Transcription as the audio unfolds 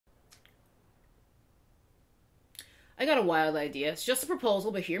I got a wild idea. It's just a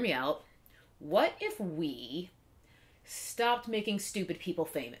proposal, but hear me out. What if we stopped making stupid people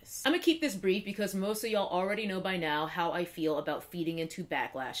famous? I'm gonna keep this brief because most of y'all already know by now how I feel about feeding into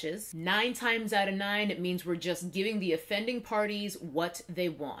backlashes. 9 times out of 9, it means we're just giving the offending parties what they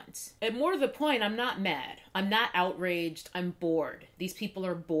want. And more to the point, I'm not mad. I'm not outraged. I'm bored. These people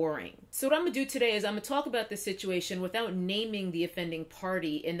are boring. So what I'm gonna do today is I'm gonna talk about this situation without naming the offending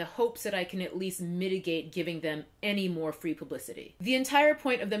party in the hopes that I can at least mitigate giving them any more free publicity. The entire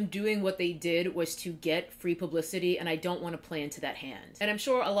point of them doing what they did was to get free publicity, and I don't want to play into that hand. And I'm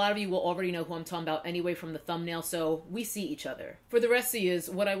sure a lot of you will already know who I'm talking about anyway from the thumbnail, so we see each other. For the rest of you,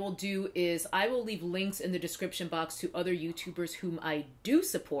 what I will do is I will leave links in the description box to other YouTubers whom I do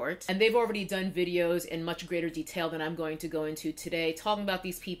support, and they've already done videos in much greater detail than I'm going to go into today, talking about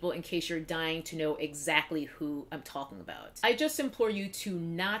these people in case you're dying to know exactly who I'm talking about. I just implore you to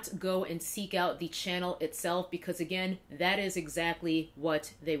not go and seek out the channel itself because, again, that is exactly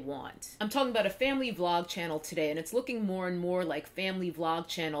what they want. I'm talking about a family vlog channel today, and it's looking more and more like family vlog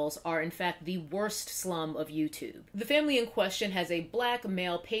channels are in fact the worst slum of YouTube. The family in question has a black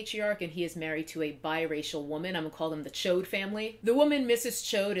male patriarch, and he is married to a biracial woman. I'm gonna call them the Chode family. The woman, Mrs.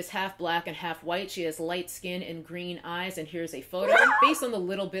 Chode, is half black and half white. She has light skin and green eyes, and here's a photo. Based on the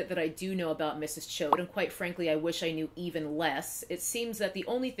little bit that I do know about Mrs. Chode, and quite frankly I wish I knew even less, it seems that the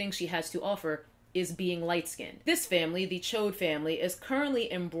only thing she has to offer is being light-skinned. This family, the Chode family, is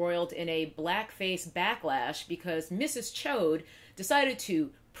currently embroiled in a blackface backlash because Mrs. Chode decided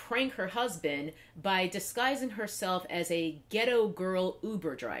to prank her husband by disguising herself as a ghetto girl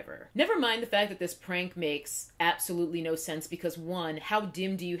Uber driver. Never mind the fact that this prank makes absolutely no sense because, one, how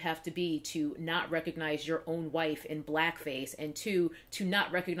dim do you have to be to not recognize your own wife in blackface, and two, to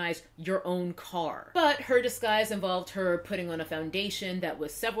not recognize your own car. But her disguise involved her putting on a foundation that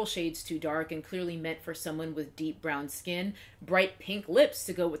was several shades too dark and clearly meant for someone with deep brown skin, bright pink lips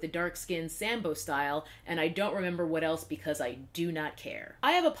to go with the dark skin Sambo style, and I don't remember what else because I do not care.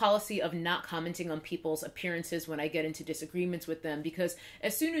 I have a policy of not commenting on people's appearances when I get into disagreements with them because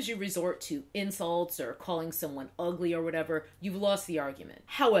as soon as you resort to insults or calling someone ugly or whatever, you've lost the argument.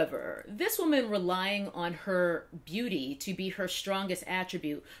 However, this woman relying on her beauty to be her strongest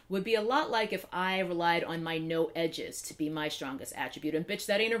attribute would be a lot like if I relied on my no edges to be my strongest attribute. And bitch,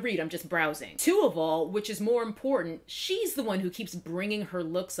 that ain't a read, I'm just browsing. Two of all, which is more important, she's the one who keeps bringing her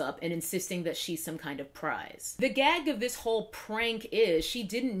looks up and insisting that she's some kind of prize. The gag of this whole prank is she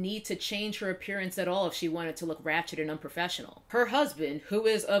didn't need to change her appearance at all if she wanted to look ratchet and unprofessional. Her husband, who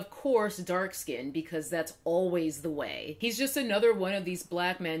is of course dark-skinned because that's always the way, he's just another one of these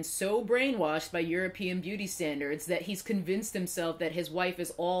black men so brainwashed by European beauty standards that he's convinced himself that his wife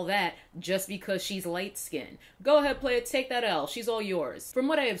is all that just because she's light-skinned. Go ahead, play it, take that L, she's all yours. From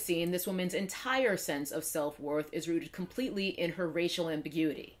what I have seen, this woman's entire sense of self-worth is rooted completely in her racial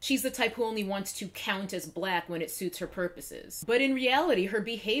ambiguity. She's the type who only wants to count as black when it suits her purposes. But in reality, her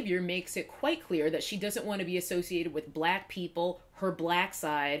behavior makes it quite clear that she doesn't want to be associated with black people, her black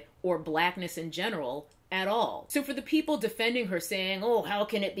side, or blackness in general at all. So for the people defending her saying, oh, how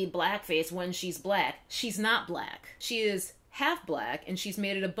can it be blackface when she's black? She's not black. She is half black, and she's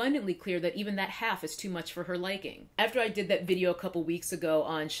made it abundantly clear that even that half is too much for her liking. After I did that video a couple weeks ago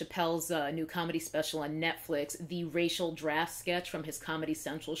on Chappelle's new comedy special on Netflix, the racial draft sketch from his Comedy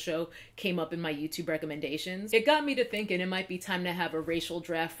Central show came up in my YouTube recommendations. It got me to thinking it might be time to have a racial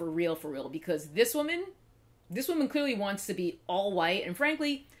draft for real, because this woman clearly wants to be all white, and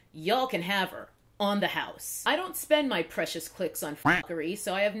frankly, y'all can have her. On the house. I don't spend my precious clicks on fuckery,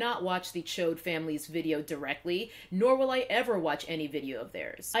 so I have not watched the Chode family's video directly, nor will I ever watch any video of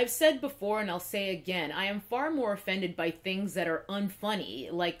theirs. I've said before, and I'll say again, I am far more offended by things that are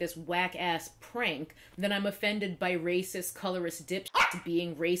unfunny, like this whack-ass prank, than I'm offended by racist, colorist dipshits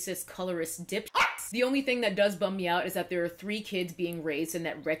being racist, colorist dipshits. The only thing that does bum me out is that there are 3 kids being raised in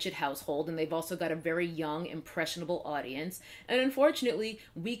that wretched household, and they've also got a very young, impressionable audience, and unfortunately,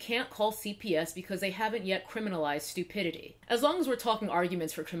 we can't call CPS because they haven't yet criminalized stupidity. As long as we're talking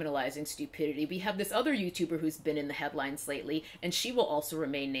arguments for criminalizing stupidity, we have this other YouTuber who's been in the headlines lately, and she will also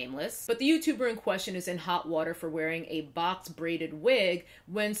remain nameless. But the YouTuber in question is in hot water for wearing a box-braided wig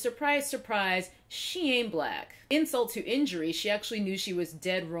when, surprise, surprise, she ain't black. Insult to injury, she actually knew she was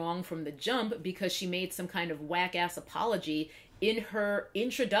dead wrong from the jump because she made some kind of whack-ass apology in her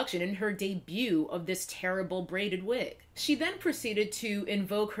introduction, in her debut of this terrible braided wig. She then proceeded to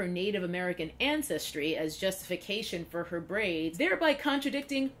invoke her Native American ancestry as justification for her braids, thereby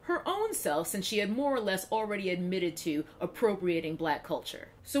contradicting her own self since she had more or less already admitted to appropriating black culture.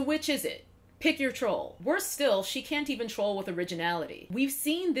 So which is it? Pick your troll. Worse still, she can't even troll with originality. We've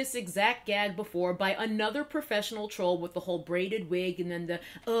seen this exact gag before by another professional troll with the whole braided wig and then the,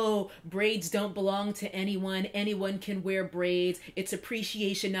 oh, braids don't belong to anyone, anyone can wear braids, it's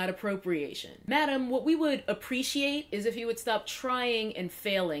appreciation, not appropriation. Madam, what we would appreciate is if you would stop trying and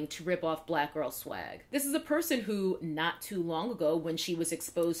failing to rip off black girl swag. This is a person who, not too long ago, when she was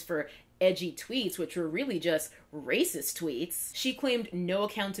exposed for edgy tweets, which were really just racist tweets, she claimed no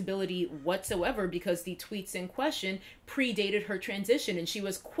accountability whatsoever because the tweets in question predated her transition and she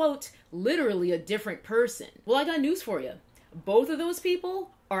was, quote, literally a different person. Well, I got news for you. Both of those people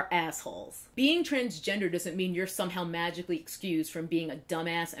are assholes. Being transgender doesn't mean you're somehow magically excused from being a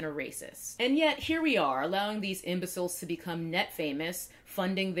dumbass and a racist. And yet, here we are, allowing these imbeciles to become net famous,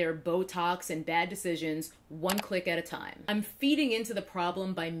 funding their Botox and bad decisions one click at a time. I'm feeding into the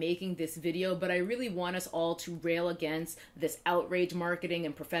problem by making this video, but I really want us all to rail against this outrage marketing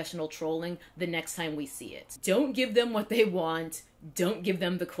and professional trolling the next time we see it. Don't give them what they want. Don't give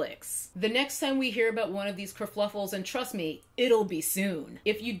them the clicks. The next time we hear about one of these kerfluffles, and trust me, it'll be soon.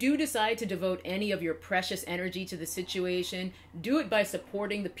 If you do decide to devote any of your precious energy to the situation, do it by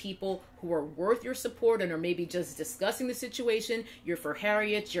supporting the people who are worth your support and are maybe just discussing the situation, your for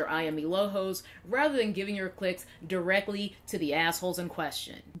Harriets, your I am Elohos, rather than giving your clicks directly to the assholes in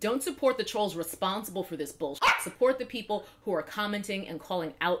question. Don't support the trolls responsible for this bullshit. Support the people who are commenting and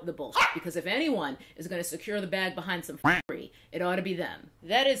calling out the bullshit, because if anyone is going to secure the bag behind some free, it ought to be them.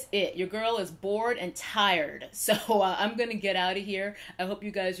 That is it. Your girl is bored and tired, so I'm going to get out of here. I hope you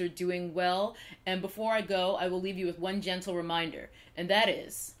guys are doing well, and before I go, I will leave you with one gentle reminder, and that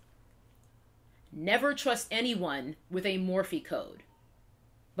is, never trust anyone with a Morphe code.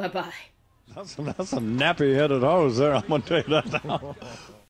 Bye-bye. That's a nappy-headed hose there, I'm going to tell you that now.